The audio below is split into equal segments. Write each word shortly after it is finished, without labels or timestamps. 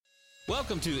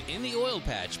Welcome to In the Oil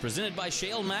Patch, presented by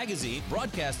Shale Magazine,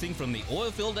 broadcasting from the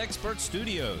Oilfield Experts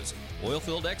Studios.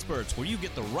 Oilfield Experts, where you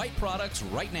get the right products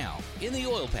right now. In the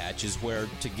Oil Patch is where,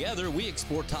 together, we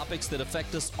explore topics that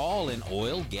affect us all in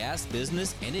oil, gas,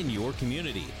 business, and in your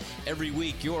community. Every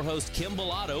week, your host, Kim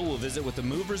Bellotto, will visit with the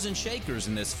movers and shakers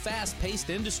in this fast-paced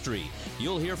industry.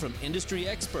 You'll hear from industry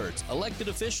experts, elected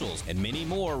officials, and many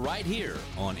more right here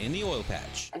on In the Oil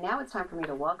Patch. And now it's time for me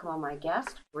to welcome on my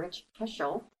guest, Rich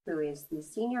Kishel, who is the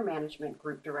Senior Management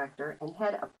Group Director and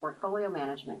Head of Portfolio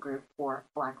Management Group for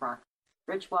BlackRock.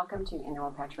 Rich, welcome to In the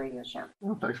Oil Patch Radio Show.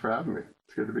 Well, thanks for having me.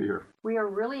 It's good to be here. We are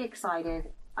really excited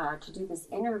to do this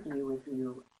interview with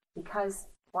you because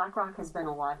BlackRock has had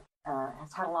a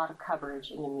lot of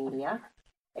coverage in the media,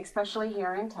 especially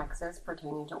here in Texas,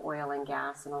 pertaining to oil and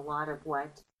gas, and a lot of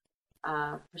what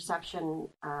perception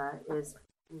is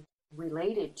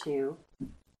related to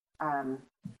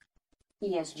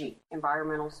ESG,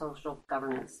 environmental, social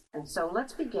governance. And so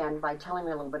let's begin by telling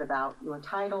me a little bit about your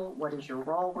title, what is your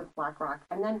role with BlackRock,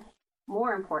 and then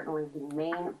more importantly, the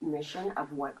main mission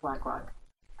of what BlackRock,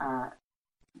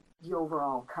 the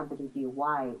overall company view,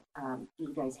 why do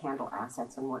you guys handle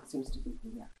assets and what seems to be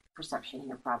the perception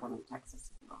here problem in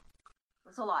Texas.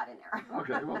 There's a lot in there.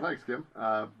 Okay, well, thanks, Kim.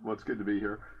 Well, it's good to be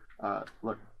here.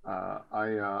 Look,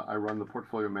 I run the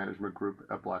Portfolio Management Group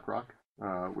at BlackRock,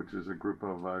 which is a group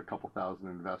of a couple thousand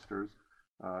investors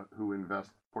who invest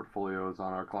portfolios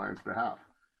on our clients' behalf.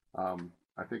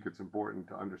 I think it's important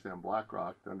to understand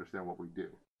BlackRock, to understand what we do.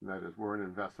 And that is, we're an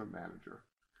investment manager.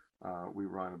 We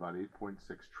run about $8.6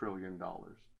 trillion.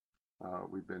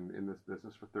 We've been in this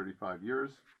business for 35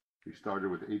 years. We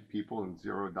started with 8 people and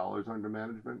 $0 under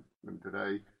management. And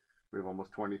today, we have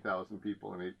almost 20,000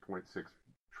 people and $8.6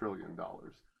 trillion.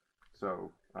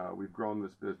 So we've grown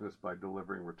this business by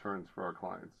delivering returns for our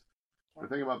clients. The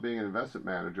thing about being an investment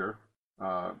manager,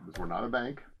 is we're not a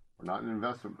bank, we're not an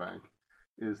investment bank,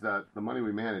 is that the money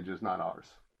we manage is not ours.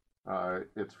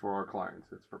 It's for our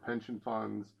clients. It's for pension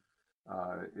funds.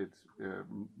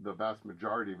 The vast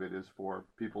majority of it is for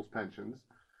people's pensions.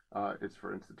 It's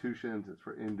for institutions. It's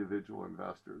for individual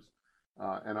investors.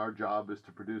 And our job is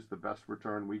to produce the best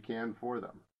return we can for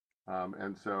them.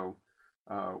 And so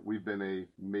we've been a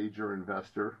major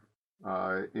investor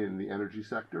in the energy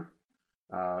sector,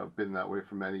 been that way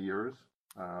for many years.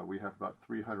 We have about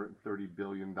 $330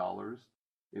 billion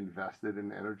invested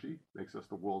in energy, makes us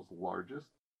the world's largest.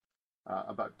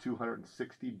 About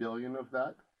 $260 billion of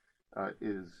that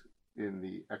is in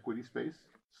the equity space,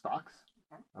 stocks.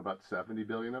 About $70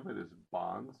 billion of it is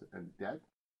bonds and debt,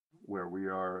 where we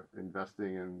are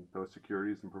investing in those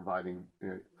securities and providing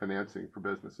financing for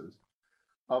businesses.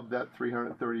 Of that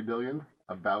 $330 billion,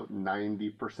 about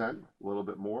 90%, a little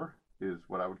bit more, is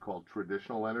what I would call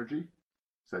traditional energy,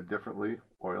 said differently,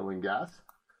 oil and gas,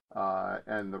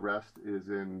 and the rest is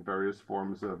in various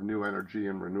forms of new energy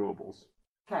and renewables.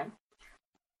 Okay.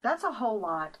 That's a whole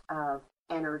lot of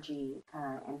energy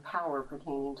and power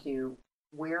pertaining to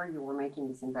where you were making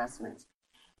these investments.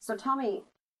 So tell me,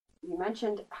 you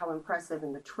mentioned how impressive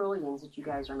in the trillions that you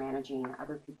guys are managing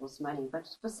other people's money, but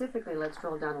specifically, let's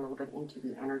drill down a little bit into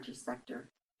the energy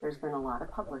sector. There's been a lot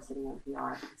of publicity in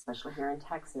PR, especially here in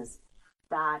Texas,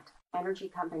 that energy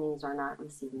companies are not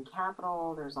receiving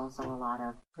capital. There's also a lot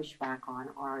of pushback on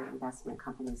our investment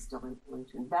companies still willing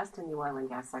to invest in the oil and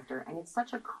gas sector, and it's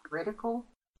such a critical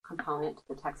component to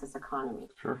the Texas economy.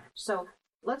 Sure. So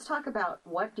let's talk about,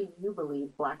 what do you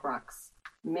believe BlackRock's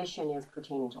mission is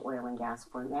pertaining to oil and gas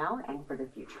for now and for the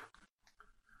future?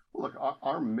 Look,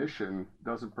 our mission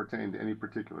doesn't pertain to any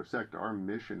particular sector. Our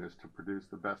mission is to produce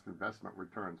the best investment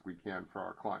returns we can for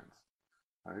our clients,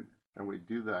 right? And we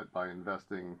do that by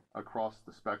investing across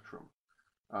the spectrum.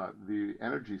 The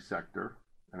energy sector,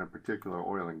 and in particular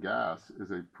oil and gas,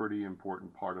 is a pretty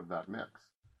important part of that mix.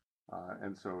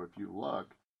 And so if you look,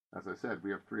 as I said, we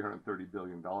have $330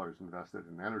 billion invested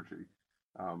in energy.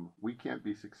 We can't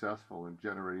be successful in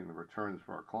generating the returns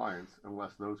for our clients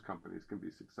unless those companies can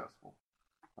be successful.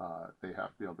 They have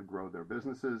to be able to grow their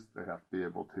businesses. They have to be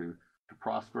able to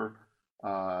prosper.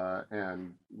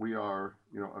 And we are,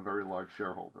 a very large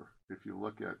shareholder. If you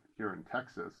look at here in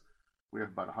Texas, we have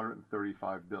about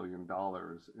 $135 billion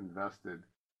invested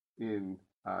in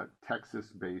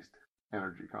Texas-based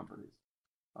energy companies.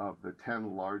 Of the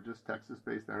 10 largest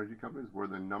Texas-based energy companies, we're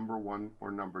the number 1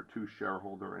 or number 2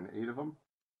 shareholder in 8 of them.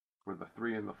 We're the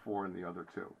 3 and the 4 in the other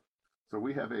 2. So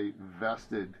we have a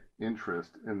vested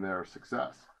interest in their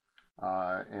success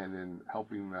and in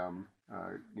helping them,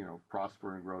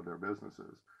 prosper and grow their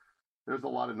businesses. There's a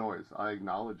lot of noise. I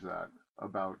acknowledge that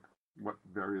about what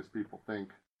various people think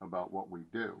about what we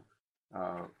do.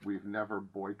 We've never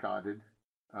boycotted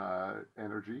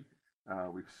energy.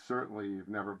 We've certainly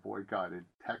never boycotted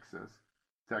Texas.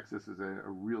 Texas is a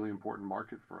really important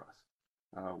market for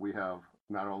us. We have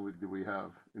not only do we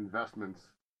have investments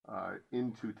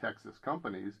into Texas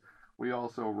companies, we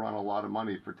also run a lot of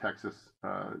money for Texas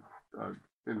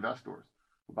investors,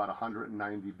 about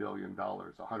 $190 billion,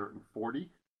 140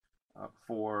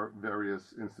 for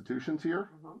various institutions here,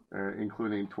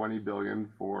 including $20 billion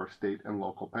for state and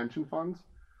local pension funds,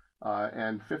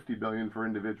 and $50 billion for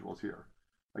individuals here.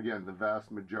 Again, the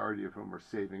vast majority of whom are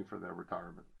saving for their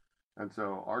retirement. And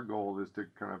so our goal is to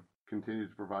kind of continue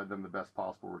to provide them the best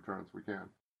possible returns we can.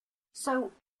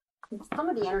 So some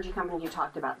of the energy companies you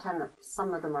talked about,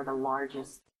 some of them are the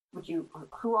largest.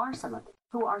 Who are some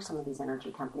of these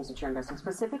energy companies that you're investing?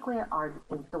 Specifically, are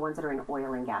the ones that are in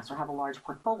oil and gas or have a large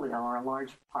portfolio or a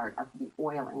large part of the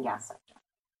oil and gas sector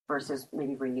versus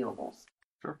maybe renewables?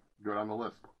 Sure. Go down the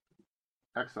list.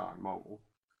 ExxonMobil,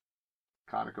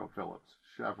 ConocoPhillips,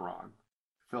 Chevron,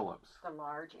 Phillips. The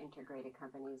large integrated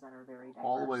companies that are very diverse.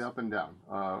 All the way up and down.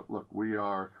 Look, we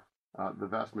are, the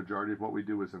vast majority of what we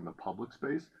do is in the public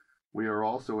space. We are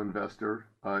also investor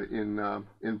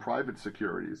in private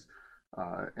securities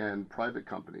and private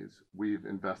companies. We've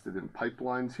invested in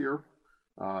pipelines here.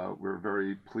 We're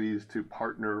very pleased to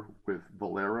partner with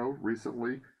Valero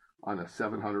recently on a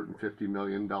 $750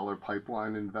 million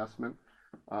pipeline investment.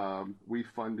 We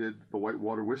funded the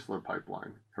Whitewater Whistler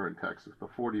pipeline here in Texas, the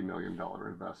 $40 million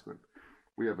investment.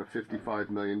 We have a $55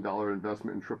 million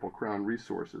investment in Triple Crown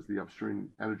Resources, the upstream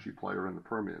energy player in the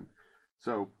Permian.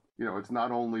 So, you know, it's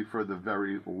not only for the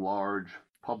very large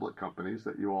public companies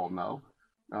that you all know,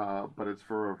 but it's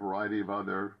for a variety of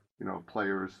other, you know,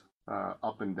 players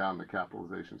up and down the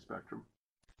capitalization spectrum.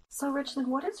 So, Rich, then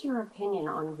what is your opinion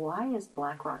on why is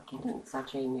BlackRock getting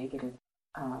such a negative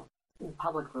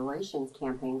public relations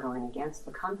campaign going against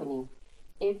the company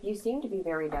if you seem to be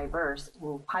very diverse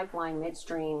in pipeline,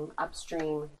 midstream,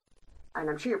 upstream, and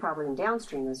I'm sure you're probably in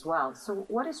downstream as well. So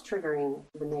what is triggering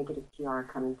the negative PR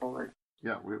coming forward?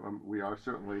 Yeah, we are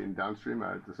certainly in downstream.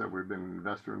 As I said, we've been an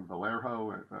investor in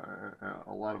Valero and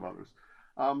a lot of others.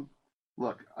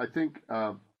 Look, I think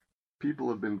people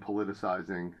have been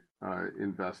politicizing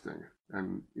investing.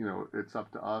 And, you know, it's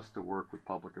up to us to work with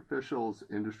public officials,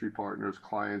 industry partners,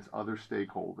 clients, other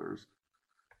stakeholders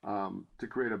to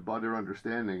create a better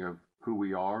understanding of who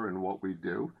we are and what we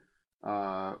do,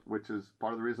 which is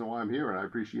part of the reason why I'm here. And I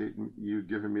appreciate you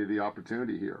giving me the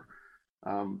opportunity here.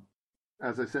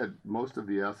 As I said, most of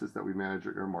the assets that we manage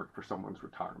are earmarked for someone's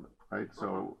retirement, right?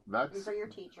 So that's... These are your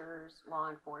teachers, law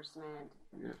enforcement.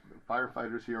 Yeah,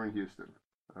 firefighters here in Houston.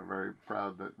 I'm very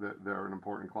proud that they're an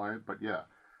important client, but yeah.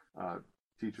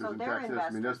 Teachers in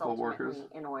Texas, municipal workers.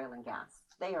 In oil and gas.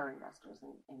 They are investors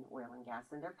in oil and gas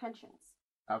and their pensions.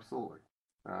 Absolutely.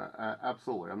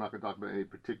 Absolutely. I'm not going to talk about any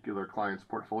particular client's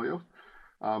portfolio.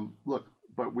 Look,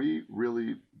 but we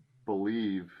really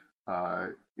believe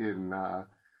in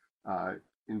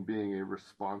being a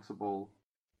responsible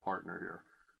partner here.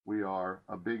 We are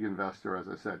a big investor, as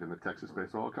I said, in the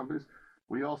Texas-based oil companies.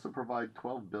 We also provide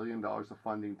 $12 billion of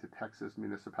funding to Texas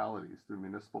municipalities through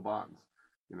municipal bonds.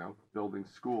 You know, building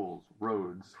schools,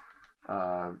 roads,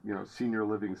 you know, senior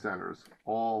living centers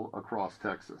all across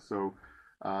Texas. So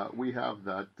we have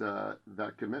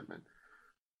that commitment.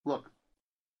 Look,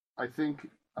 I think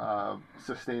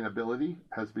sustainability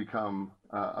has become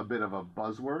a bit of a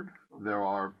buzzword. There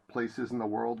are places in the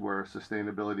world where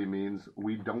sustainability means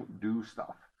we don't do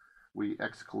stuff. We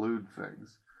exclude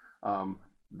things.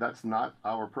 That's not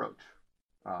our approach.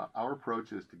 Our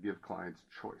approach is to give clients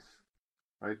choice.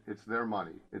 Right? It's their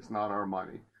money. It's not our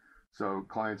money. So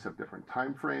clients have different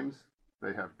time frames.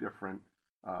 They have different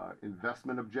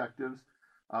investment objectives.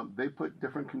 They put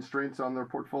different constraints on their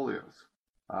portfolios.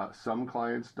 Some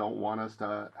clients don't want us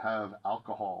to have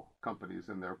alcohol companies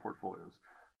in their portfolios.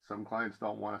 Some clients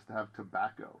don't want us to have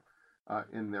tobacco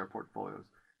in their portfolios.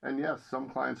 And yes, some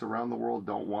clients around the world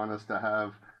don't want us to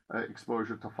have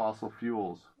exposure to fossil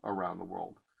fuels around the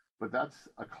world. But that's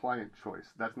a client choice.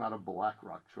 That's not a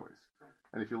BlackRock choice.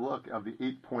 And if you look at the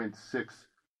 8.6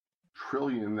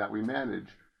 trillion that we manage,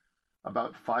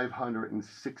 about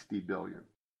 560 billion,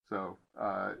 so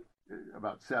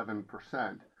about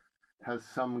 7%, has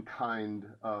some kind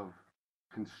of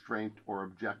constraint or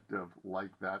objective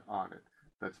like that on it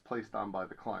that's placed on by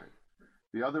the client.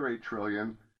 The other 8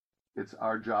 trillion, it's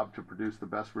our job to produce the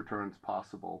best returns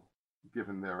possible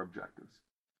given their objectives.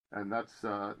 And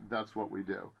that's what we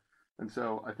do. And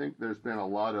so I think there's been a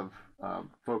lot of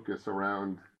focus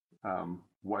around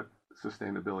what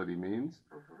sustainability means.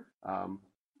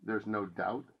 There's no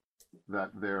doubt that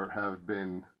there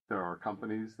are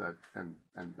companies that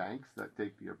and banks that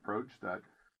take the approach that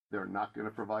they're not going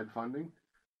to provide funding.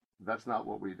 That's not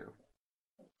what we do.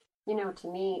 You know, to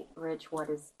me, Rich, what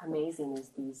is amazing is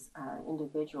these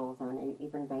individuals and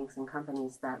even banks and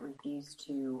companies that refuse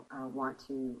to want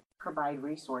to provide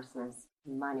resources,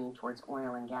 money towards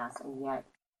oil and gas, and yet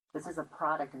this is a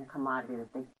product and a commodity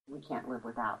that we can't live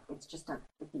without. It's just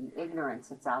the ignorance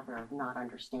that's out there of not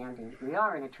understanding. We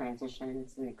are in a transition, and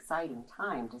it's an exciting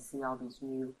time to see all these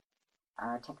new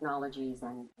technologies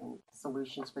and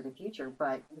solutions for the future,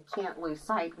 but we can't lose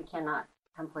sight. We cannot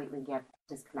completely get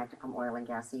disconnected from oil and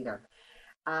gas either.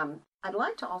 I'd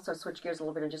like to also switch gears a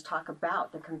little bit and just talk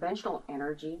about the conventional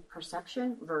energy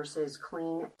perception versus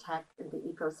clean tech, the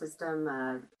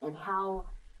ecosystem, and how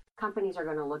companies are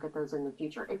going to look at those in the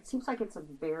future. It seems like it's a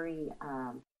very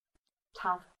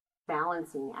tough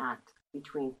balancing act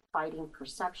between fighting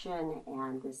perception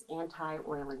and this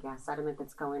anti-oil and gas sentiment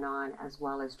that's going on, as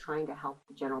well as trying to help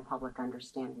the general public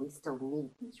understand we still need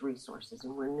these resources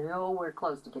and we're nowhere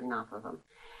close to getting off of them.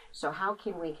 So how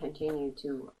can we continue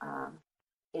to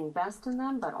invest in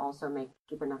them, but also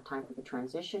give enough time for the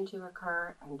transition to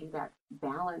occur and do that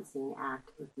balancing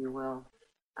act, if you will?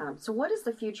 So what does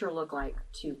the future look like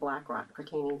to BlackRock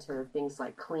pertaining to things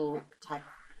like clean tech,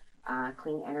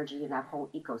 clean energy, and that whole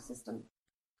ecosystem?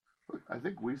 I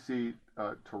think we see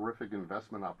terrific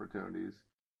investment opportunities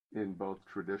in both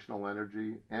traditional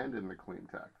energy and in the clean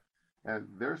tech. And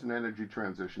there's an energy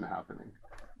transition happening.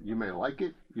 You may like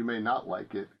it, you may not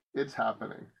like it, it's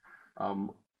happening.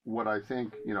 What I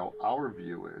think, our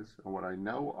view is, and what I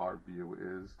know our view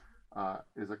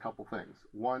is a couple things.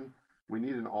 One, we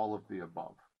need an all of the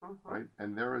above, right?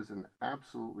 And there is an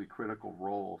absolutely critical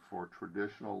role for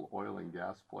traditional oil and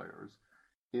gas players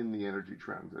in the energy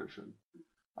transition.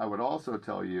 I would also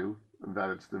tell you that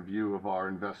it's the view of our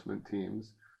investment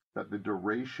teams that the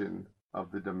duration of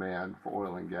the demand for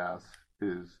oil and gas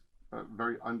is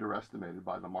very underestimated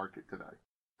by the market today.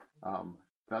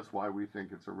 That's why we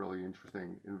think it's a really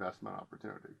interesting investment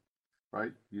opportunity,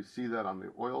 right? You see that on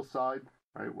the oil side,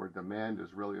 right, where demand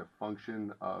is really a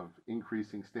function of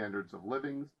increasing standards of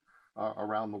living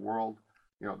around the world.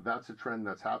 That's a trend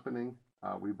that's happening.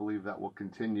 We believe that will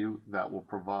continue. That will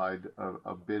provide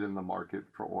a bid in the market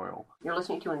for oil. You're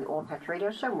listening to the Oil Patch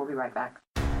Radio Show, and we'll be right back.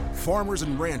 Farmers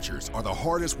and ranchers are the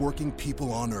hardest working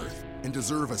people on earth and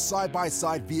deserve a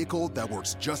side-by-side vehicle that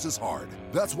works just as hard.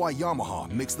 That's why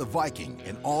Yamaha makes the Viking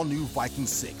an all-new Viking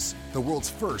 6, the world's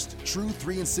first true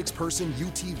 3- and 6-person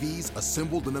UTVs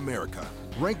assembled in America.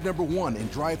 Ranked #1 in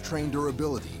drivetrain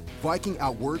durability, Viking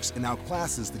outworks and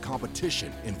outclasses the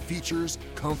competition in features,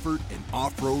 comfort, and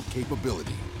off-road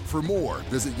capability. For more,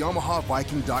 visit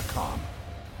YamahaViking.com.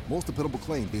 Most dependable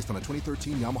claim based on a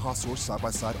 2013 Yamaha Source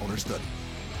side-by-side owner study.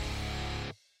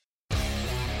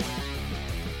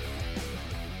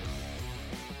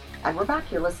 And we're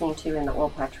back. You're listening to in the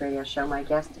Oil Patch Radio Show. My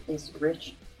guest is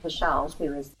Rich Hishals,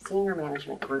 who is Senior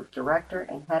Management Group Director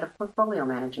and Head of Portfolio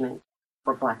Management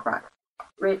for BlackRock.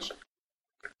 Rich,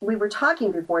 we were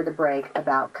talking before the break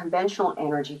about conventional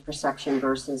energy perception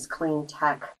versus clean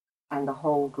tech and the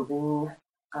whole green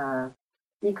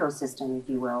ecosystem, if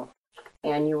you will.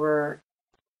 And you were,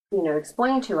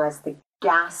 explaining to us the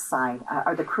gas side,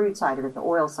 or the crude side of it, the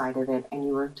oil side of it, and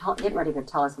you were getting ready to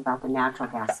tell us about the natural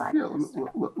gas side. Yeah,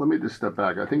 let me just step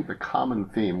back. I think the common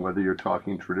theme, whether you're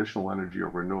talking traditional energy or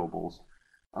renewables,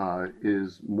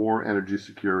 is more energy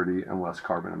security and less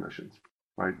carbon emissions,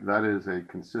 right? That is a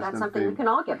consistent That's something theme. we can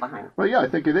all get behind. Well, yeah, I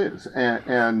think it is.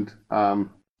 And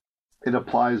it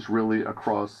applies really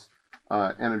across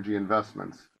energy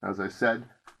investments. As I said,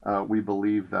 we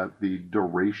believe that the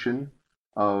duration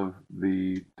of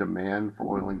the demand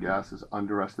for oil and gas is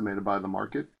underestimated by the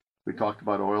market. We talked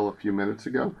about oil a few minutes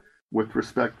ago. With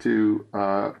respect to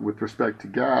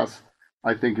gas,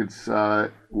 I think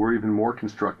we're even more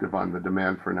constructive on the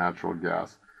demand for natural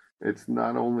gas. It's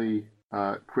not only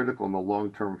critical in the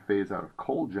long-term phase out of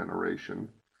coal generation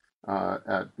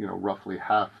at roughly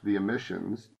half the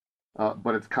emissions,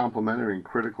 but it's complementary and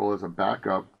critical as a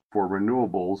backup for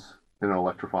renewables in an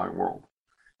electrifying world.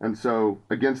 And so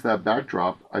against that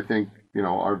backdrop, I think,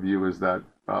 our view is that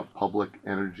public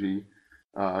energy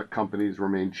companies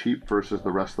remain cheap versus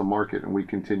the rest of the market, and we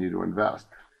continue to invest.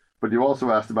 But you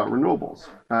also asked about renewables,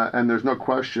 and there's no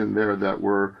question there that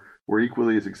we're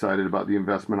equally as excited about the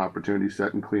investment opportunity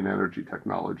set in clean energy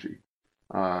technology.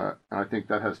 And I think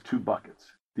that has two buckets,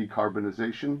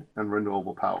 decarbonization and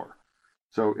renewable power.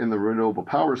 So in the renewable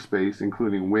power space,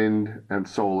 including wind and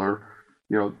solar,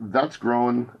 that's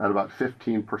grown at about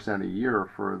 15% a year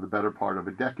for the better part of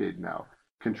a decade now.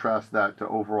 Contrast that to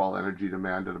overall energy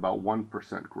demand at about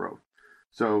 1% growth.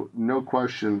 So no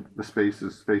question, the space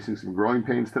is facing some growing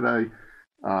pains today.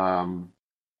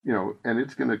 and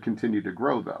it's going to continue to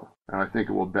grow though. And I think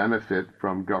it will benefit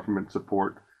from government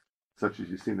support, such as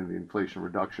you've seen in the Inflation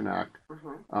Reduction Act,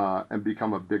 and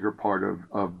become a bigger part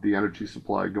of the energy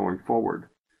supply going forward.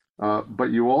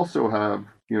 But you also have,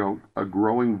 a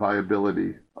growing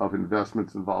viability of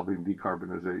investments involving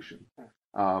decarbonization.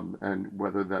 And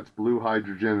whether that's blue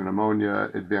hydrogen and ammonia,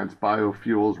 advanced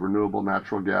biofuels, renewable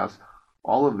natural gas,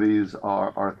 all of these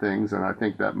are things. And I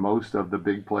think that most of the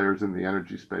big players in the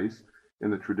energy space,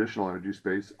 in the traditional energy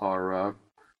space, are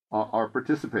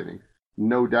participating.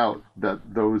 No doubt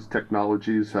that those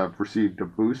technologies have received a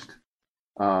boost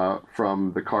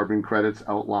from the carbon credits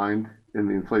outlined in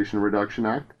the Inflation Reduction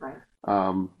Act.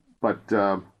 Right. But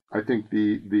I think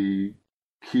the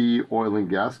key oil and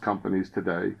gas companies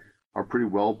today are pretty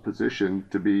well positioned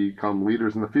to become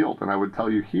leaders in the field. And I would tell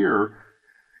you here,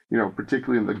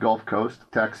 particularly in the Gulf Coast,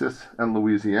 Texas and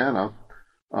Louisiana,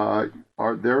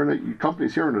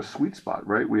 companies here in a sweet spot,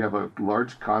 right? We have a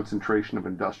large concentration of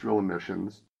industrial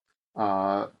emissions,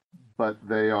 but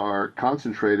they are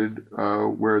concentrated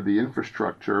where the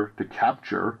infrastructure to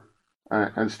capture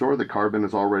and store the carbon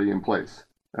is already in place.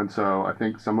 And so I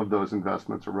think some of those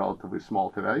investments are relatively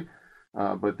small today,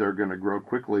 but they're going to grow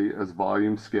quickly as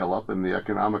volumes scale up and the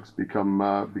economics become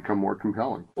more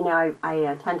compelling. I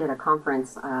attended a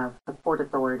conference of the Port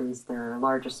Authorities, their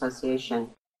large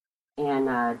association, and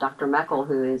Dr. Meckel,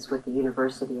 who is with the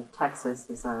University of Texas,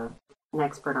 is an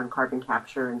expert on carbon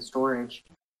capture and storage.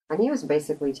 And he was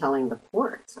basically telling the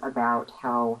ports about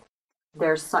how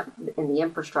there's in the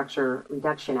Infrastructure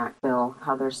Reduction Act bill,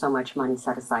 how there's so much money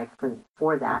set aside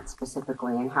for that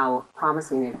specifically, and how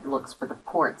promising it looks for the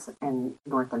ports in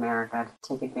North America to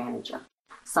take advantage of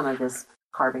some of this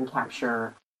carbon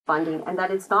capture funding, and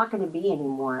that it's not going to be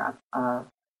anymore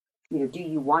do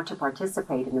you want to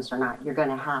participate in this or not? You're going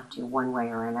to have to, one way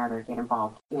or another, get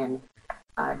involved in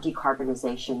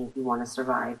decarbonization if you want to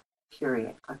survive,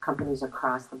 period. Companies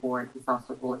across the board, this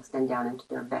also will extend down into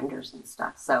their vendors and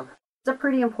stuff. So it's a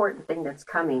pretty important thing that's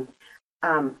coming.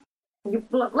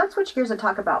 Let's switch gears and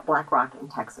talk about BlackRock in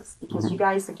Texas, because you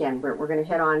guys, again, we're going to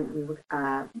hit on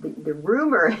the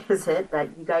rumor is it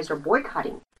that you guys are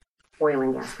boycotting oil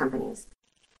and gas companies,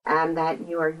 and that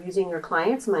you are using your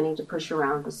clients' money to push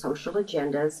around the social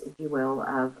agendas, if you will,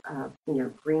 of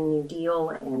Green New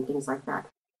Deal and things like that.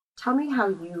 Tell me how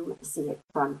you see it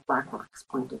from BlackRock's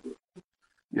point of view.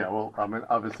 Yeah, well,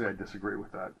 obviously I disagree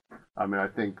with that. I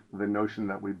think the notion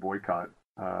that we boycott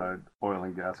oil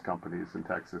and gas companies in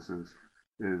Texas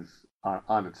is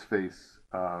on its face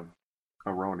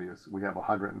erroneous. We have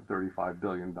 $135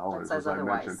 billion, as I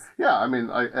mentioned. Yeah,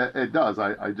 it does.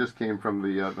 I just came from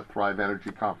the Thrive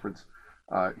Energy Conference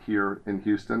here in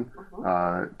Houston.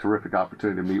 Terrific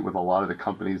opportunity to meet with a lot of the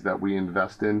companies that we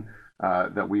invest in,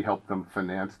 that we help them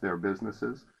finance their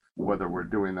businesses, whether we're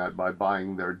doing that by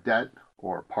buying their debt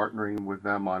or partnering with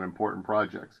them on important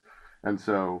projects. And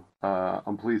so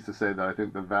I'm pleased to say that I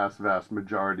think the vast, vast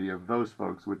majority of those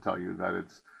folks would tell you that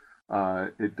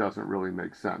it doesn't really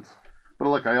make sense. But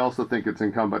look, I also think it's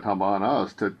incumbent on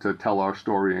us to tell our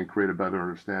story and create a better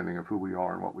understanding of who we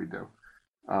are and what we do.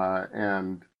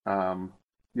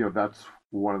 That's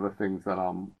one of the things that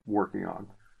I'm working on.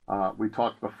 We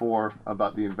talked before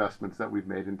about the investments that we've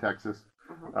made in Texas,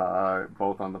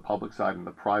 both on the public side and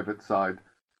the private side.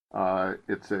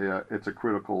 It's a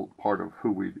critical part of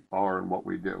who we are and what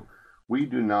we do. We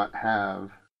do not have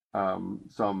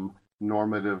some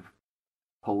normative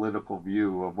political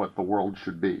view of what the world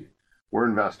should be. We're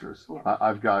investors. Yeah.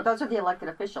 I've got those are the elected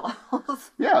officials.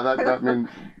 Yeah,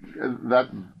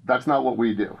 that's not what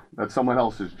we do. That's someone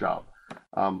else's job.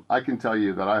 I can tell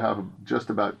you that I have just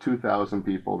about 2,000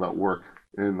 people that work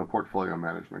in the portfolio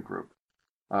management group.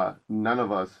 None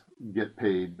of us get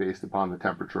paid based upon the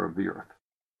temperature of the earth.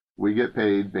 We get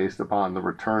paid based upon the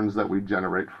returns that we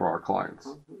generate for our clients.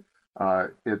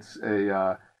 It's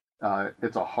a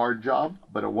hard job,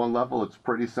 but at one level, it's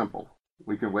pretty simple.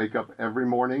 We can wake up every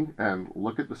morning and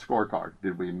look at the scorecard.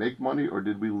 Did we make money or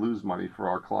did we lose money for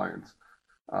our clients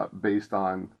based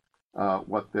on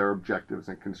what their objectives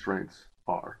and constraints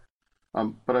are?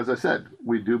 But as I said,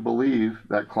 we do believe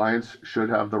that clients should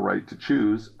have the right to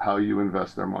choose how you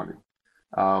invest their money.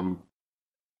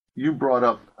 You brought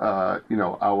up, our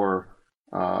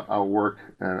work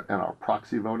and our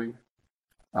proxy voting.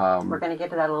 We're going to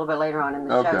get to that a little bit later on in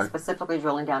the show, specifically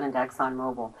drilling down into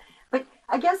ExxonMobil. But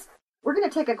I guess we're going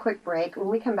to take a quick break. When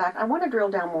we come back, I want to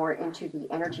drill down more into the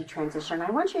energy transition.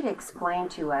 I want you to explain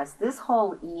to us this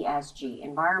whole ESG,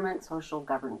 environment, social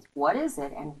governance. What is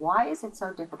it, and why is it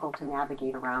so difficult to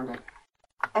navigate around it?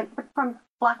 And from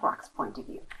BlackRock's point of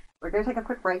view. We're going to take a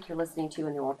quick break. You're listening to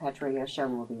in the Oil Patch Radio Show,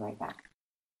 and we'll be right back.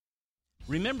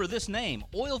 Remember this name,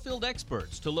 Oilfield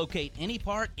Experts, to locate any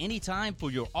part, anytime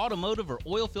for your automotive or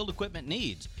oilfield equipment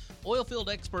needs. Oilfield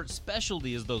Experts'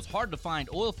 specialty is those hard-to-find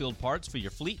oilfield parts for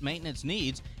your fleet maintenance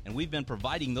needs, and we've been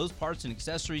providing those parts and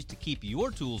accessories to keep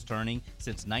your tools turning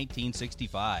since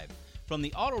 1965. From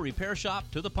the auto repair shop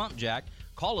to the pump jack,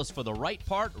 call us for the right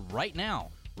part right now.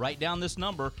 Write down this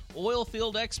number,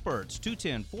 Oilfield Experts,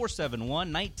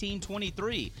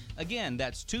 210-471-1923. Again,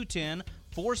 that's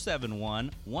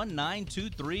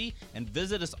 210-471-1923, and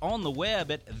visit us on the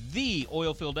web at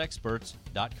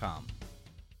theoilfieldexperts.com.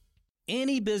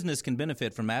 Any business can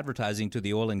benefit from advertising to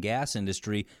the oil and gas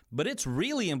industry, but it's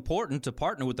really important to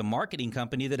partner with a marketing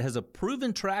company that has a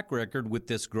proven track record with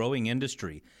this growing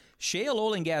industry. Shale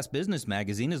Oil and Gas Business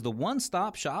Magazine is the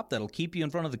one-stop shop that'll keep you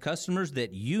in front of the customers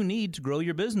that you need to grow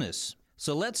your business.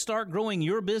 So let's start growing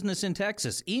your business in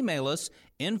Texas. Email us,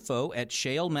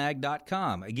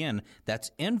 info@shalemag.com. Again, that's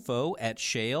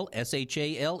info@shale,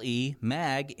 S-H-A-L-E,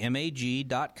 mag,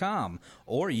 M-A-G.com.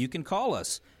 Or you can call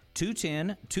us,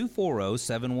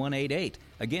 210-240-7188.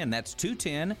 Again, that's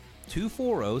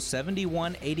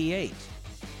 210-240-7188.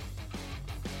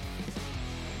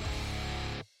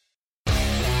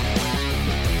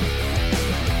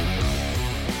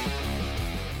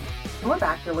 We're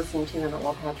back. You're listening to the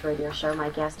Oil Patch Radio Show.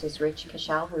 My guest is Rich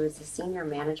Cashel, who is the Senior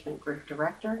Management Group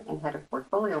Director and Head of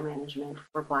Portfolio Management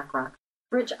for BlackRock.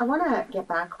 Rich, I want to get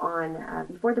back on,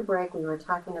 before the break, we were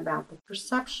talking about the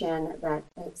perception that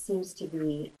it seems to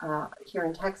be here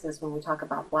in Texas when we talk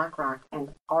about BlackRock,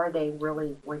 and are they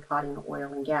really boycotting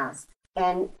oil and gas?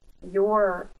 And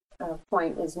your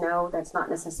point is no, that's not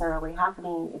necessarily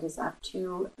happening. It is up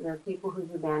to the people who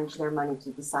manage their money to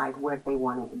decide what they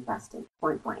want to invest in,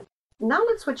 point blank. Now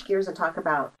let's switch gears and talk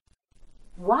about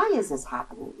why is this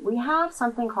happening? We have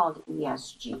something called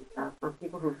ESG. For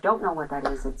people who don't know what that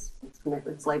is, it's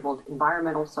labeled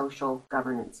environmental social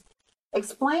governance.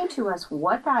 Explain to us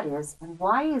what that is and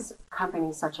why is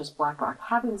companies such as BlackRock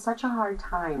having such a hard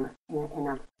time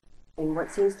in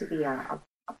what seems to be a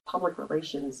public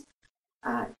relations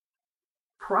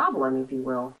problem, if you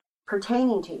will,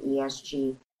 pertaining to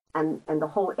ESG and the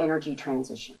whole energy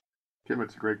transition? Kim,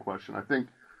 it's a great question. I think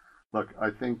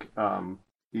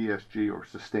ESG or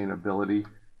sustainability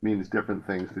means different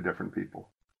things to different people.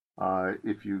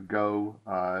 If you go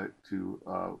to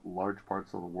large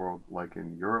parts of the world, like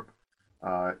in Europe,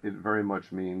 it very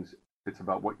much means it's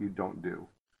about what you don't do.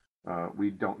 We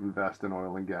don't invest in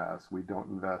oil and gas. We don't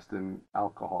invest in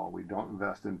alcohol. We don't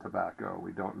invest in tobacco.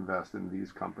 We don't invest in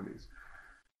these companies.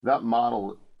 That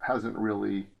model hasn't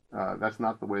really, that's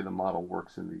not the way the model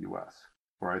works in the U.S.,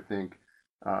 where I think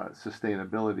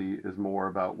sustainability is more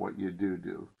about what you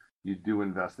do. You do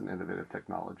invest in innovative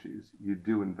technologies. You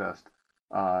do invest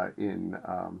in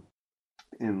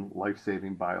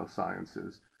life-saving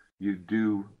biosciences. You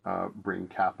do bring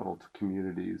capital to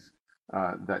communities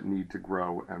that need to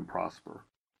grow and prosper.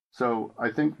 So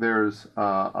I think there's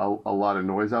a lot of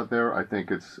noise out there. I think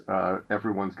it's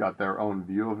everyone's got their own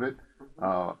view of it,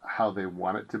 how they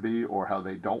want it to be or how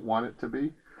they don't want it to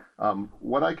be.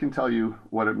 What I can tell you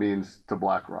what it means to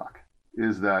BlackRock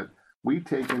is that we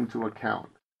take into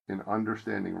account in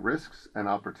understanding risks and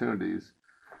opportunities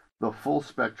the full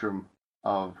spectrum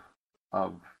of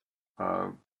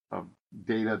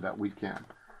data that we can.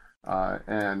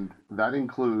 And that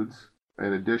includes,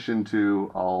 in addition to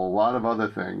a lot of other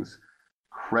things,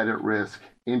 credit risk,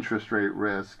 interest rate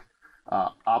risk,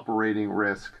 operating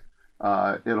risk.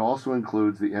 It also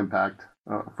includes the impact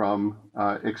from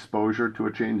exposure to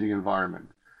a changing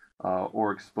environment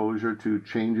or exposure to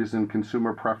changes in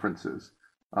consumer preferences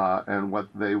and what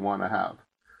they want to have.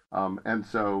 And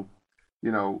so,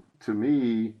 to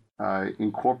me,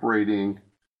 incorporating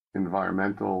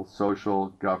environmental, social,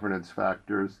 governance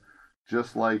factors,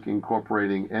 just like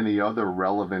incorporating any other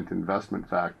relevant investment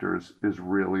factors, is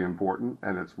really important,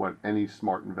 and it's what any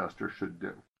smart investor should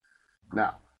do.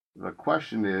 Now, the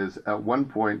question is, at one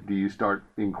point, do you start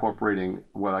incorporating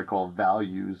what I call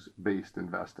values-based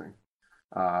investing?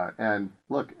 And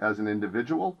look, as an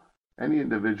individual, any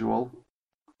individual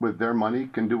with their money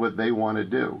can do what they want to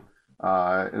do.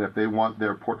 And if they want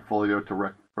their portfolio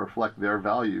to reflect their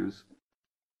values,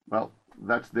 well,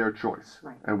 that's their choice.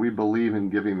 Right. And we believe in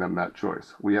giving them that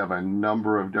choice. We have a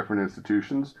number of different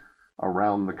institutions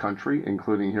around the country,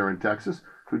 including here in Texas,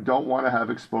 who don't want to have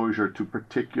exposure to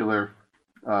particular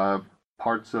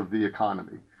parts of the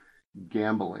economy,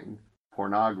 gambling,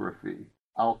 pornography,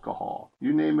 alcohol,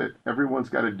 you name it. Everyone's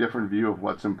got a different view of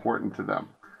what's important to them.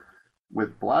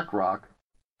 With BlackRock,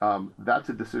 that's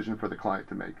a decision for the client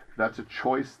to make. That's a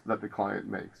choice that the client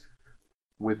makes.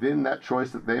 within that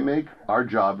choice that they make, our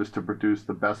job is to produce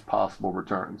the best possible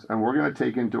returns. And we're going to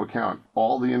take into account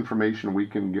all the information we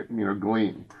can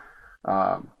glean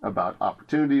about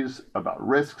opportunities, about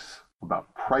risks,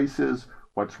 about prices,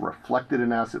 what's reflected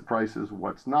in asset prices,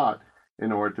 what's not,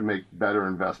 in order to make better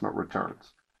investment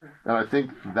returns. And I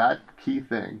think that key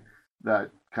thing,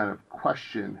 that kind of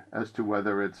question as to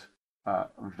whether it's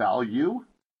value,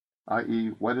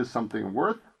 i.e. what is something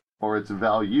worth, or its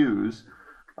values,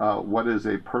 what is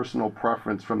a personal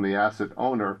preference from the asset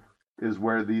owner, is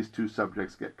where these two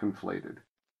subjects get conflated.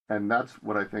 And that's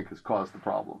what I think has caused the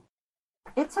problem.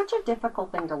 It's such a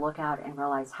difficult thing to look at and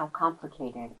realize how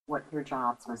complicated what your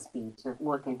jobs must be, to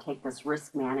look and take this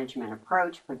risk management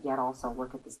approach, but yet also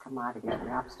look at this commodity that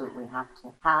we absolutely have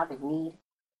to have and need.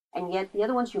 And yet the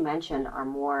other ones you mentioned are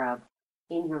more of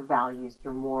in your values,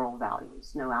 your moral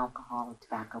values, no alcohol,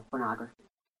 tobacco, pornography.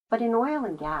 But in oil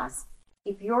and gas,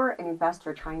 if you're an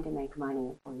investor trying to make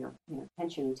money for your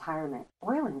pension retirement,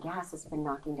 oil and gas has been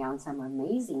knocking down some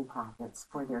amazing profits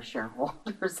for their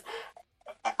shareholders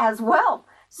as well.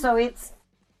 So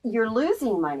you're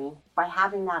losing money by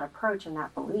having that approach and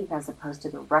that belief, as opposed to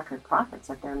the record profits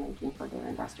that they're making for their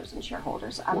investors and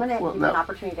shareholders. I'm going to give you an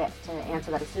opportunity to answer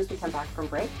that as soon as we come back from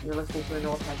break. You're listening to an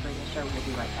Oil Patch Radio Show. We'll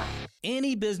be right back.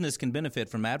 Any business can benefit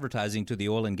from advertising to the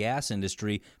oil and gas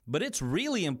industry, but it's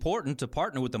really important to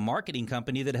partner with a marketing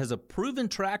company that has a proven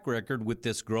track record with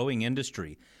this growing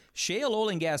industry. Shale Oil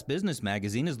and Gas Business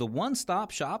Magazine is the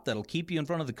one-stop shop that'll keep you in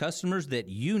front of the customers that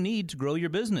you need to grow your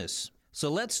business. So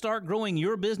let's start growing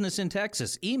your business in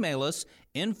Texas. Email us,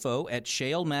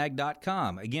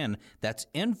 info@shalemag.com. Again, that's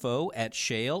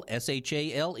info@shale,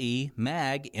 S-H-A-L-E,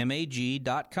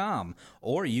 mag.com.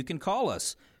 Or you can call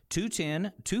us,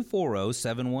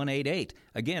 210-240-7188.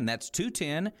 Again, that's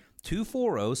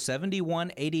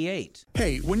 210-240-7188.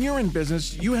 Hey, when you're in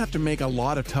business, you have to make a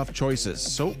lot of tough choices.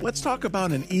 So let's talk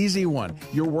about an easy one,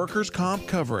 your workers' comp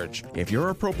coverage. If you're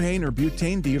a propane or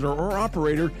butane dealer or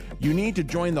operator, you need to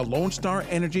join the Lone Star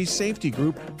Energy Safety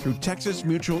Group through Texas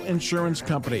Mutual Insurance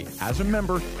Company. As a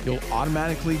member, you'll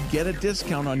automatically get a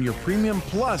discount on your premium,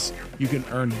 plus you can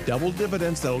earn double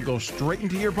dividends that'll go straight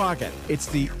into your pocket. It's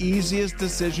the easiest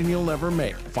decision you'll ever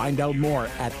make. Find out more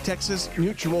at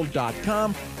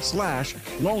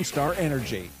texasmutual.com/Lone Star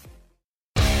Energy.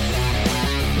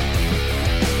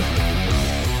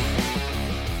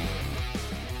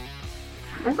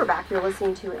 And we're back. You're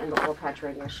listening to In the Oil Patch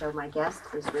Radio Show. My guest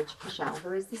is Rich Kushel,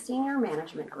 who is the Senior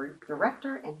Management Group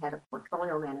Director and Head of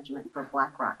Portfolio Management for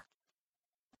BlackRock.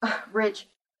 Rich,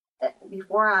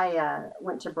 before I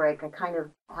went to break, I kind of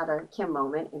had a Kim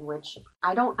moment in which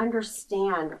I don't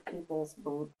understand people's,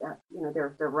 their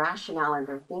rationale and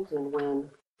their thinking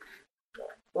when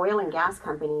oil and gas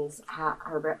companies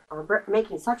are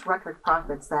making such record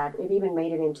profits that it even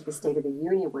made it into the State of the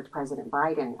Union with President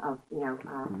Biden of,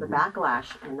 the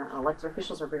backlash, and the elected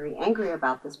officials are very angry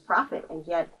about this profit. And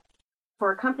yet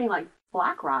for a company like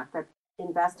BlackRock that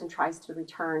invests and tries to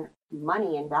return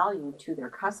money and value to their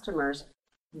customers,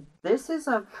 this is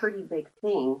a pretty big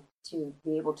thing to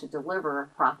be able to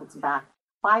deliver profits back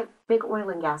by big oil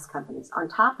and gas companies. On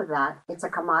top of that, it's a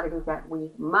commodity that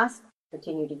we must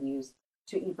continue to use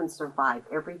to even survive.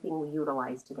 Everything we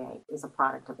utilize today is a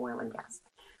product of oil and gas.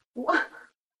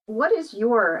 What is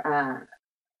your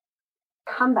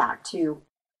comeback to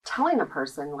telling a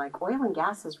person like oil and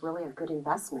gas is really a good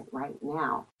investment right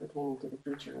now pertaining to the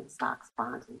future in stocks,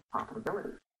 bonds, and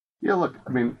profitability? Yeah, look,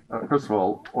 first of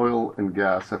all, oil and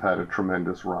gas have had a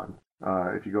tremendous run.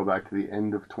 If you go back to the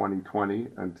end of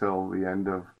 2020 until the end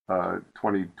of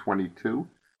 2022,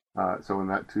 so in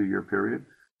that 2-year period,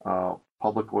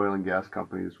 public oil and gas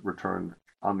companies returned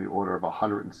on the order of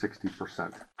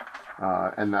 160%,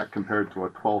 and that compared to a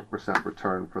 12%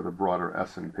 return for the broader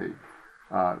S&P.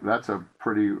 That's a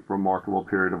pretty remarkable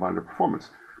period of underperformance.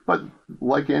 But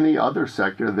like any other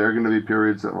sector, there are going to be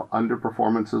periods of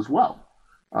underperformance as well.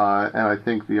 And I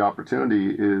think the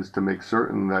opportunity is to make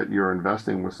certain that you're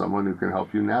investing with someone who can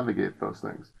help you navigate those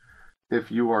things. If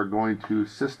you are going to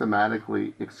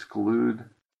systematically exclude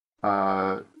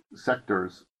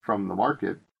sectors from the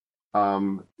market,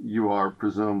 you are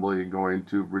presumably going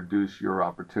to reduce your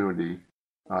opportunity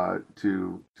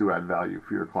to add value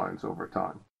for your clients over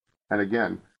time. And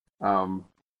again,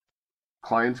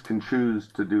 clients can choose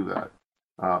to do that.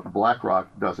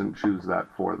 BlackRock doesn't choose that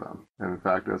for them. And in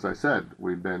fact, as I said,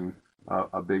 we've been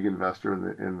a big investor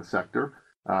in the sector.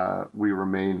 We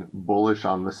remain bullish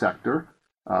on the sector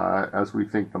as we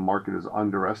think the market is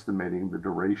underestimating the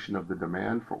duration of the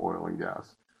demand for oil and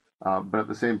gas. But at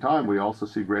the same time, we also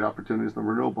see great opportunities in the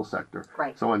renewable sector.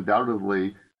 Right. So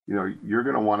undoubtedly, you're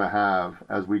going to want to have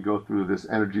as we go through this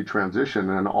energy transition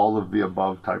and all of the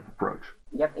above type approach.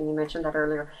 Yep, and you mentioned that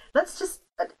earlier. Let's just,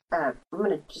 I'm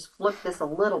going to just flip this a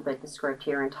little bit, the script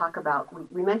here, and talk about,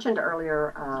 we mentioned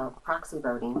earlier proxy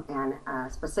voting, and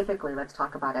specifically let's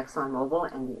talk about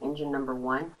ExxonMobil and the engine number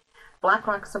one.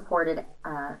 BlackRock supported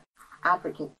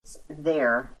advocates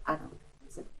there,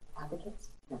 is it advocates?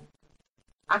 No.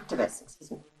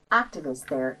 Activists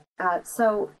there.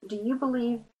 So do you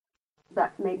believe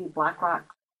that maybe BlackRock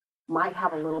might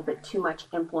have a little bit too much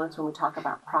influence when we talk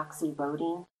about proxy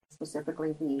voting?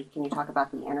 Specifically, can you talk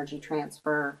about the energy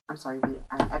transfer, the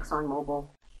ExxonMobil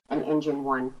and Engine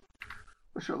One?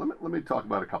 Well, sure, let me talk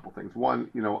about a couple things. One,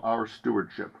 our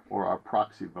stewardship, or our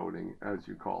proxy voting, as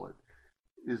you call it,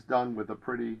 is done with a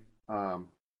pretty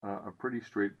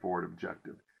straightforward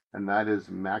objective, and that is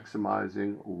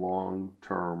maximizing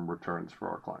long-term returns for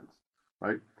our clients,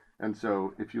 right? And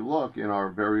so if you look in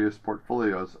our various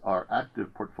portfolios, our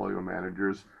active portfolio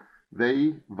managers,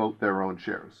 they vote their own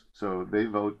shares. So they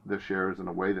vote the shares in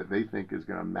a way that they think is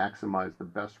going to maximize the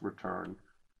best return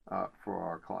for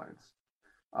our clients.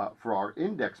 For our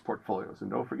index portfolios,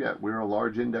 and don't forget, we're a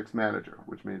large index manager,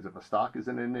 which means if a stock is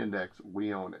in an index,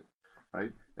 we own it,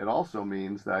 right? It also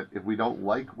means that if we don't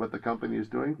like what the company is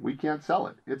doing, we can't sell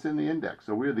it. It's in the index.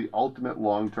 So we're the ultimate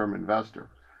long-term investor.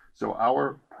 So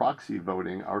our proxy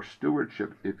voting, our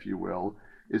stewardship, if you will,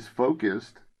 is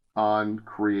focused on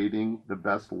creating the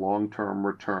best long-term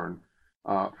return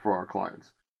for our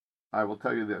clients. I will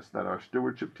tell you this, that our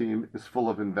stewardship team is full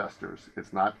of investors.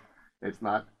 It's not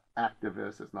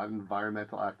activists, it's not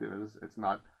environmental activists, it's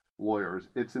not lawyers,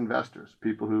 it's investors,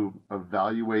 people who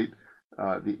evaluate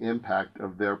the impact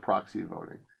of their proxy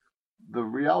voting. The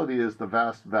reality is the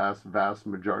vast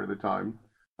majority of the time,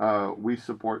 we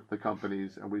support the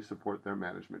companies and we support their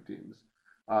management teams.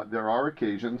 There are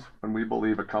occasions when we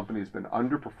believe a company's been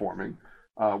underperforming,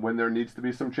 when there needs to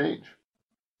be some change.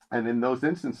 And in those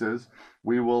instances,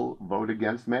 we will vote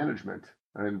against management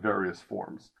in various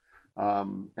forms.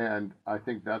 And I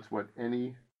think that's what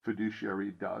any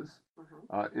fiduciary does.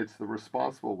 It's the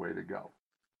responsible way to go.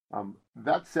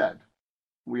 That said,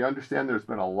 we understand there's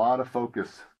been a lot of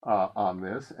focus on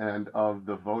this and of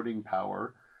the voting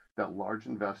power that large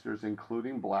investors,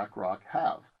 including BlackRock,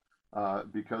 have.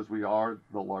 Because we are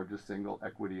the largest single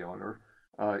equity owner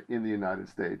in the United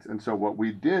States. And so what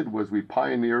we did was we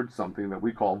pioneered something that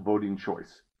we call voting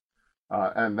choice.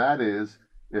 And that is,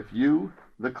 if you,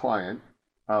 the client,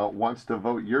 wants to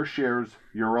vote your shares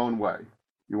your own way,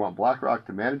 you want BlackRock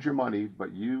to manage your money,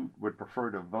 but you would prefer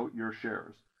to vote your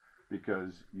shares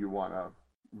because you want to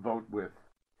vote with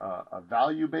a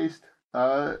value-based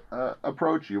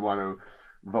approach, you want to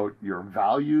vote your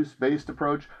values-based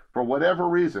approach. For whatever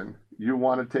reason, you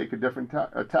want to take a different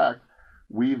attack,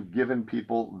 we've given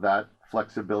people that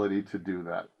flexibility to do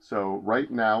that. So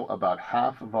right now, about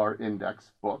half of our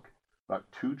index book, about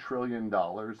 $2 trillion,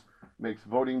 makes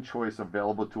voting choice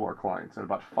available to our clients. And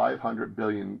about $500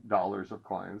 billion of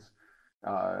clients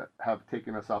have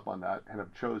taken us up on that and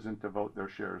have chosen to vote their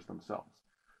shares themselves.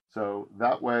 So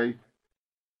that way,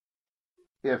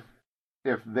 if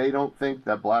they don't think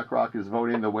that BlackRock is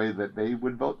voting the way that they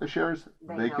would vote the shares,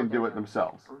 they can do it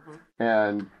themselves.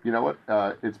 And you know what?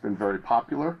 It's been very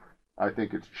popular. I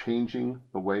think it's changing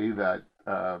the way that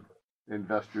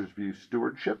investors view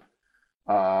stewardship.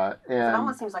 And it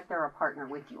almost seems like they're a partner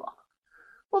with you all.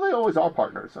 Well, they always are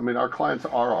partners. I mean, our clients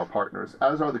are our partners,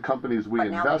 as are the companies we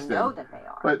invest in. But now they know that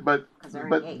they are.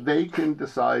 But they can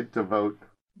decide to vote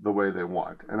the way they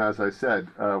want. And as I said,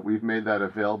 we've made that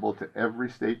available to every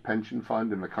state pension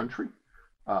fund in the country.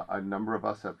 A number of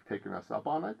us have taken us up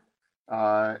on it.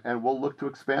 And we'll look to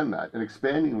expand that. And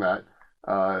expanding that,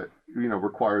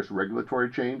 requires regulatory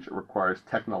change. It requires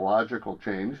technological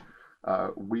change.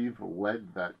 We've led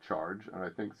that charge, and I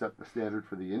think set the standard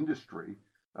for the industry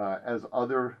as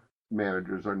other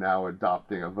managers are now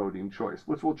adopting a voting choice,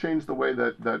 which will change the way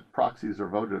that proxies are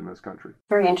voted in this country.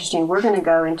 Very interesting. We're going to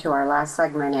go into our last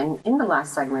segment. And in the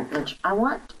last segment, Rich, I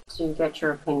want to get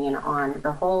your opinion on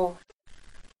the whole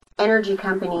energy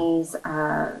companies,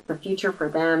 the future for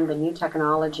them, the new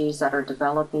technologies that are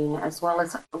developing, as well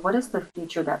as what is the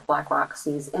future that BlackRock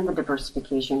sees in the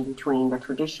diversification between the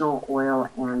traditional oil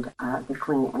and the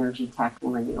clean energy tech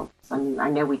and renewables. I mean,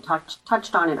 I know we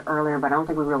touched on it earlier, but I don't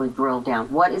think we really drilled down.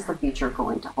 What is the future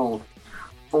going to hold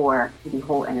for the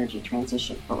whole energy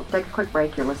transition? We'll take a quick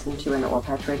break. You're listening to an Oil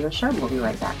Patch Radio Show. We'll be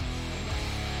right back.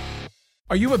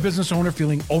 Are you a business owner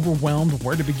feeling overwhelmed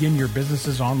where to begin your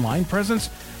business's online presence?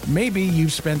 Maybe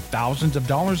you've spent thousands of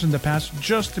dollars in the past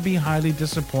just to be highly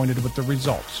disappointed with the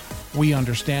results. We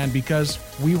understand because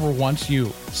we were once you.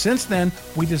 Since then,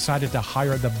 we decided to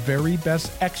hire the very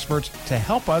best experts to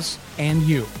help us and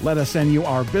you. Let us send you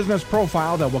our business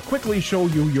profile that will quickly show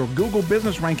you your Google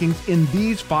business rankings in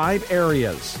these 5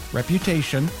 areas: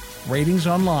 reputation, ratings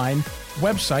online,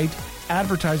 website,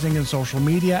 advertising and social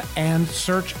media, and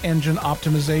search engine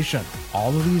optimization. All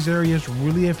of these areas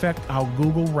really affect how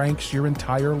Google ranks your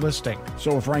entire listing.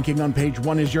 So if ranking on page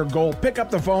 1 is your goal, pick up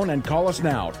the phone and call us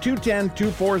now,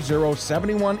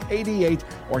 210-240-7188,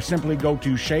 or simply go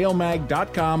to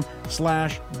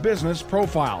shalemag.com/business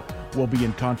profile. We'll be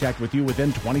in contact with you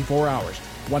within 24 hours.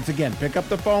 Once again, pick up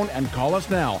the phone and call us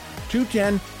now,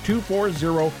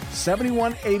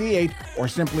 210-240-7188, or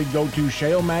simply go to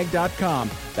shalemag.com.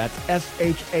 That's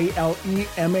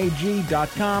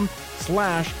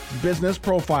shalemag.com/business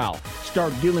profile.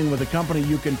 Start dealing with a company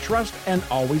you can trust and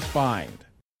always find.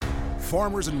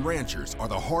 Farmers and ranchers are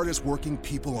the hardest working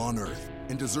people on earth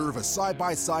and deserve a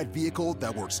side-by-side vehicle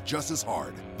that works just as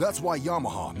hard. That's why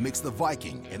Yamaha makes the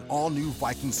Viking, an all-new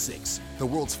Viking 6, the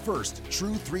world's first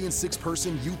true 3- and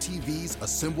 6-person UTVs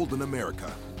assembled in America.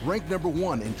 Ranked number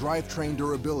 1 in drivetrain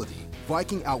durability,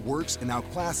 Viking outworks and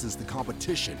outclasses the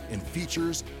competition in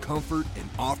features, comfort, and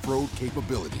off-road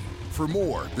capability. For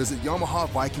more, visit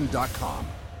YamahaViking.com.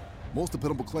 Most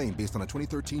dependable claim based on a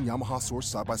 2013 Yamaha Source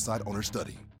side-by-side owner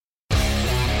study.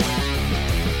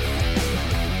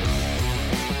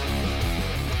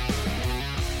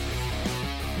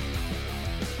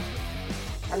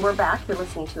 And we're back. You're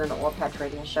listening to the Oil Patch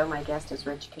Radio Show. My guest is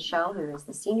Rich Cashel, who is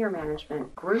the Senior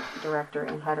Management Group Director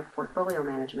and Head of Portfolio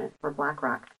Management for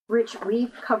BlackRock. Rich,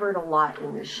 we've covered a lot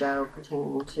in this show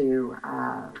pertaining to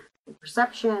the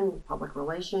perception, public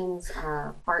relations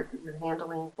part that you're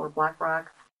handling for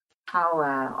BlackRock, how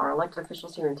our elected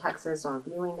officials here in Texas are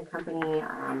viewing the company,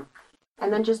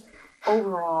 and then just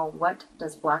overall, what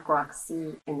does BlackRock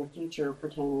see in the future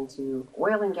pertaining to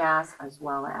oil and gas, as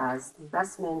well as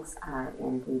investments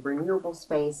in the renewable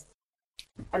space?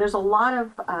 And there's a lot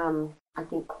of, I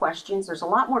think, questions. There's a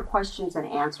lot more questions than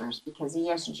answers, because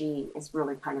ESG is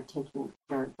really kind of taking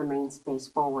the main space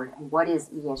forward. And what is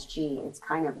ESG? It's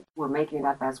kind of, we're making it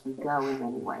up as we go in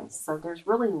many ways. So there's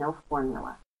really no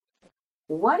formula.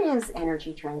 What is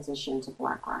energy transition to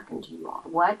BlackRock and to you all?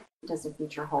 What does the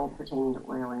future hold pertaining to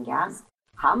oil and gas?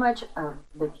 How much of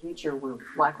the future will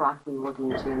BlackRock be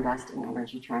looking to invest in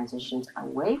energy transitions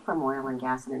away from oil and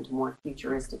gas and into more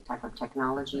futuristic type of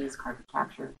technologies, carbon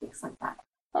capture, things like that?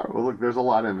 All right, well, look, there's a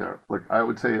lot in there. Look, I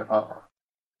would say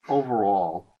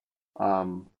overall,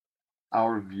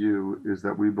 our view is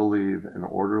that we believe an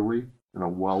orderly and a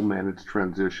well-managed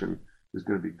transition is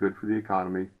going to be good for the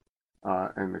economy,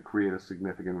 and to create a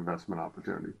significant investment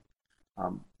opportunity.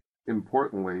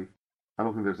 Importantly, I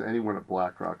don't think there's anyone at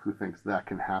BlackRock who thinks that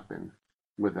can happen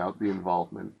without the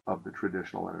involvement of the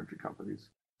traditional energy companies.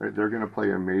 Right? They're going to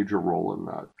play a major role in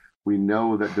that. We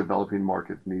know that developing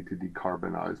markets need to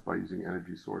decarbonize by using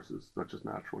energy sources such as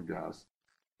natural gas.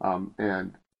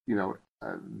 And you know,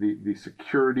 the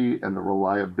security and the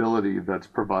reliability that's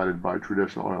provided by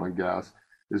traditional oil and gas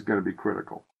is going to be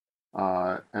critical.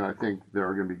 And I think there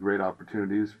are going to be great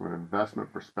opportunities from an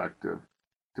investment perspective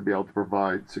to be able to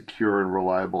provide secure and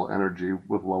reliable energy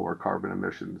with lower carbon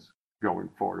emissions going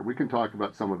forward. We can talk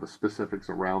about some of the specifics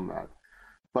around that.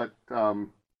 But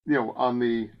you know, on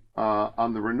the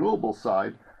renewable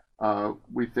side,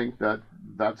 we think that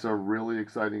that's a really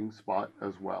exciting spot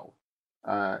as well.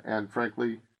 And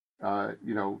frankly,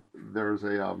 you know, there's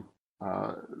the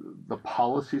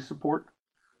policy support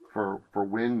for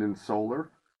wind and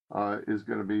solar is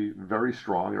going to be very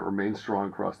strong. It remains strong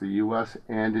across the U.S.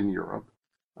 and in Europe.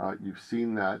 You've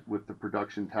seen that with the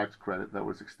production tax credit that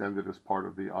was extended as part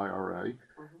of the IRA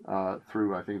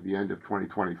through, I think, the end of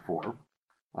 2024.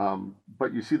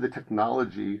 But you see the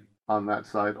technology on that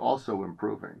side also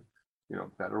improving. You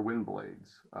know, better wind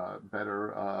blades,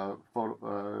 better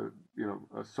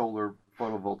solar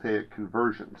photovoltaic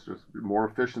conversions, just more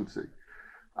efficiency.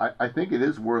 I think it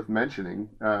is worth mentioning,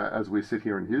 as we sit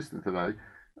here in Houston today,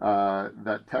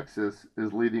 that Texas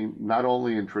is leading not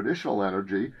only in traditional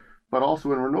energy, but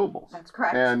also in renewables. That's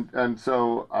correct. And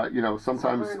so, you know,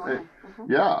 sometimes,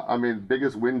 yeah, I mean,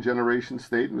 biggest wind generation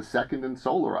state and the second in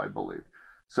solar, I believe.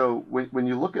 So when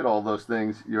you look at all those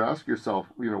things, you ask yourself,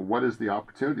 you know, what does the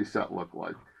opportunity set look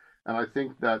like? And I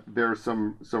think that there's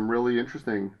some really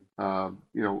interesting,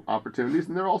 you know, opportunities,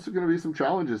 and there are also going to be some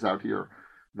challenges out here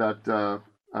that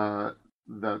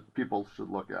that people should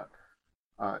look at.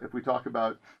 If we talk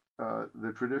about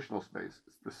the traditional space,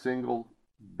 the single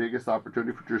biggest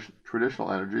opportunity for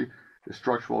traditional energy is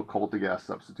structural coal to gas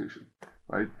substitution,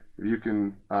 right? If you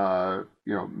can,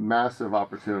 massive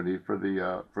opportunity for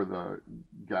the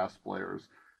gas players,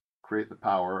 create the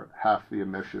power, half the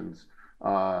emissions,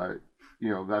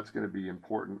 that's going to be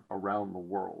important around the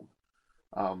world.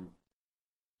 From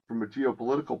a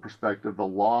geopolitical perspective, the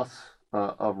loss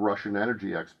of Russian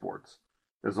energy exports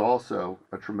is also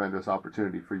a tremendous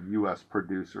opportunity for U.S.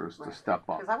 producers to step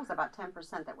up. Because that was about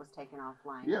 10% that was taken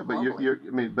offline. Yeah, but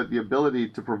but the ability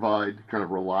to provide kind of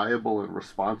reliable and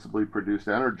responsibly produced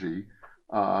energy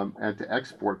and to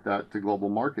export that to global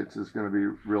markets is going to be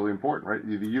really important, right?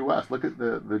 The U.S., look at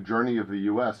the journey of the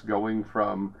U.S. going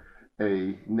from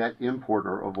a net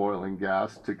importer of oil and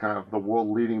gas to kind of the world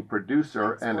leading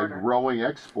producer and a growing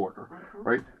exporter,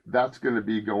 right? That's going to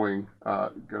be going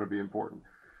to be important.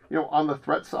 On the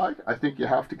threat side, I think you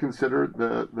have to consider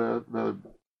the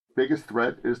biggest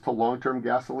threat is to long-term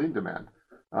gasoline demand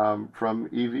from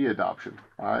EV adoption.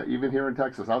 Even here in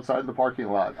Texas, outside the parking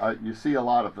lot, you see a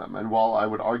lot of them. And while I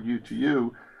would argue to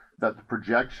you that the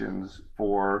projections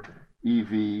for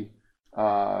EV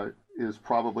is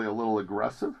probably a little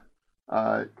aggressive,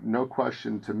 no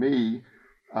question to me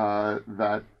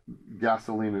that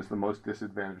gasoline is the most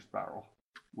disadvantaged barrel,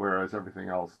 whereas everything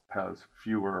else has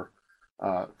fewer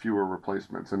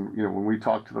replacements. And when we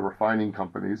talk to the refining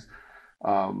companies,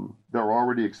 they're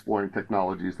already exploring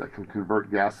technologies that can convert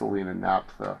gasoline and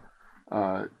naphtha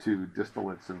to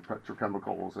distillates and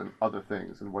petrochemicals and other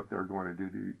things, and what they're going to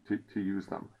do to use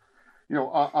them.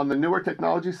 On the newer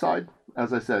technology side,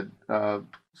 as I said,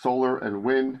 solar and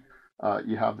wind.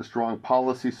 You have the strong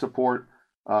policy support.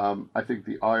 I think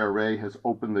the IRA has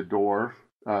opened the door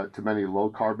to many low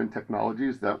carbon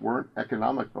technologies that weren't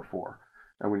economic before.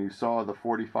 And when you saw the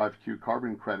 45Q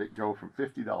carbon credit go from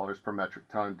 $50 per metric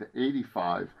ton to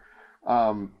 $85,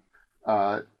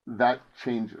 that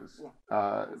changes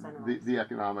the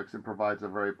economics and provides a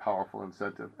very powerful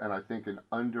incentive. And I think an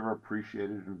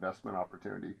underappreciated investment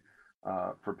opportunity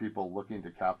for people looking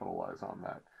to capitalize on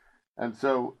that. And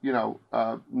so,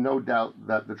 no doubt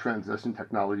that the transition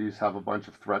technologies have a bunch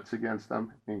of threats against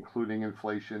them, including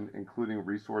inflation, including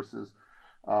resources.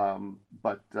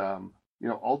 But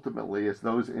ultimately, as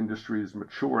those industries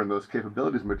mature and those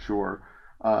capabilities mature,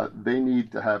 they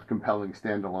need to have compelling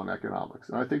standalone economics.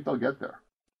 And I think they'll get there.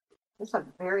 It's a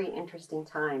very interesting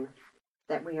time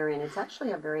that we are in. It's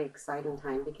actually a very exciting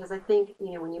time because I think,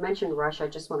 when you mentioned Russia, I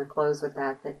just want to close with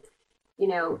that,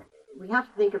 we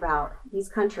have to think about these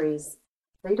countries.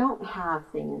 They don't have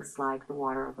things like the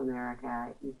Water of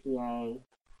America, EPA,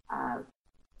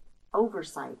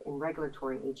 oversight and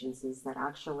regulatory agencies that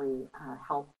actually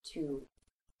help to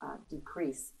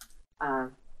decrease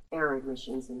air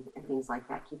emissions and things like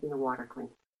that, keeping the water clean.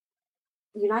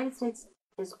 The United States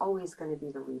is always going to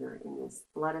be the leader in this.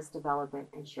 Let us develop it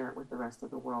and share it with the rest of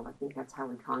the world. I think that's how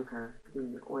we conquer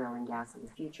the oil and gas in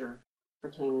the future,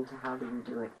 pertaining to how do we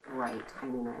do it right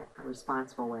and in a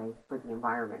responsible way for the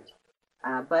environment.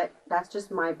 But that's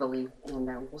just my belief, and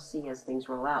we'll see as things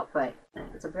roll out. But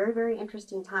it's a very, very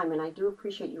interesting time, and I do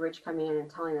appreciate you, Rich, coming in and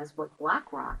telling us what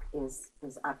BlackRock is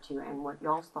up to and what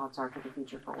y'all's thoughts are for the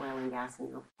future for oil and gas and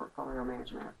your portfolio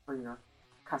management for your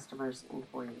customers and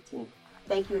for your team.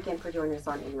 Thank you again for joining us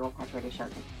on the Oil Patch Radio Show.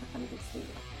 Thank you for coming to the studio.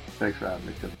 Thanks for having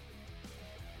me, Tim.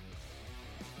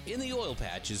 In the Oil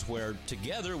Patch is where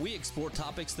together we explore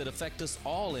topics that affect us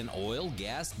all in oil,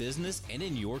 gas, business, and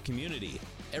in your community.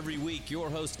 Every week, your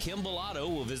host Kim Bellotto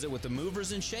will visit with the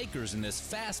movers and shakers in this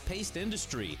fast-paced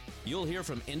industry. You'll hear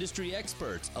from industry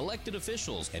experts, elected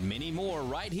officials, and many more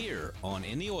right here on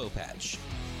In the Oil Patch.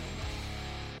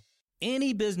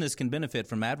 Any business can benefit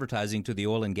from advertising to the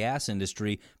oil and gas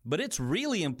industry, but it's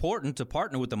really important to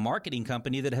partner with a marketing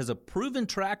company that has a proven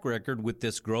track record with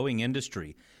this growing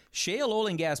industry. Shale Oil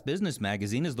and Gas Business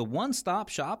Magazine is the one-stop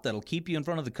shop that'll keep you in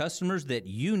front of the customers that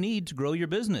you need to grow your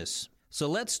business. So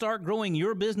let's start growing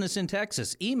your business in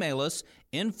Texas. Email us,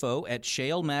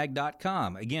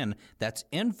 info@shalemag.com. Again, that's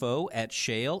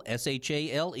info@shale,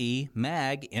 S-H-A-L-E,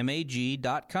 mag,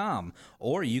 M-A-G.com.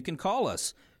 Or you can call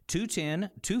us,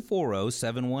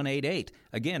 210-240-7188.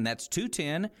 Again, that's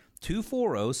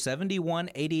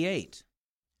 210-240-7188.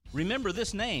 Remember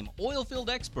this name, Oilfield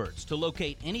Experts, to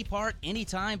locate any part,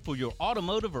 anytime for your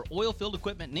automotive or oilfield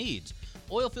equipment needs.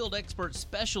 Oilfield Experts'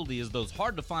 specialty is those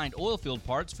hard-to-find oilfield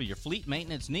parts for your fleet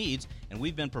maintenance needs, and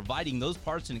we've been providing those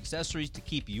parts and accessories to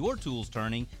keep your tools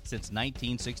turning since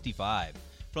 1965.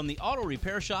 From the auto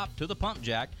repair shop to the pump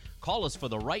jack, call us for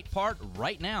the right part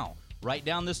right now. Write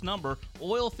down this number,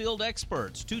 Oilfield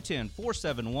Experts,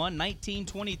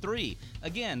 210-471-1923.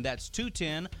 Again, that's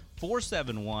 210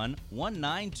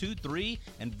 471-1923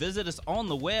 and visit us on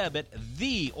the web at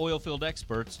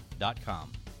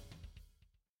theoilfieldexperts.com.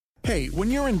 Hey, when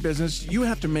you're in business, you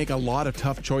have to make a lot of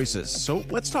tough choices. So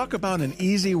let's talk about an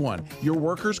easy one, your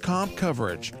workers' comp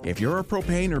coverage. If you're a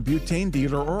propane or butane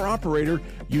dealer or operator,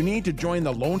 you need to join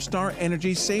the Lone Star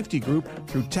Energy Safety Group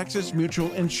through Texas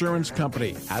Mutual Insurance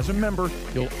Company. As a member,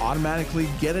 you'll automatically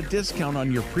get a discount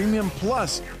on your premium,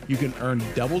 plus you can earn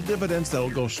double dividends that'll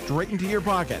go straight into your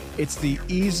pocket. It's the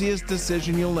easiest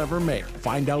decision you'll ever make.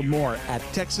 Find out more at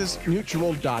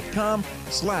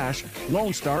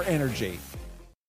texasmutual.com/Lone Star Energy.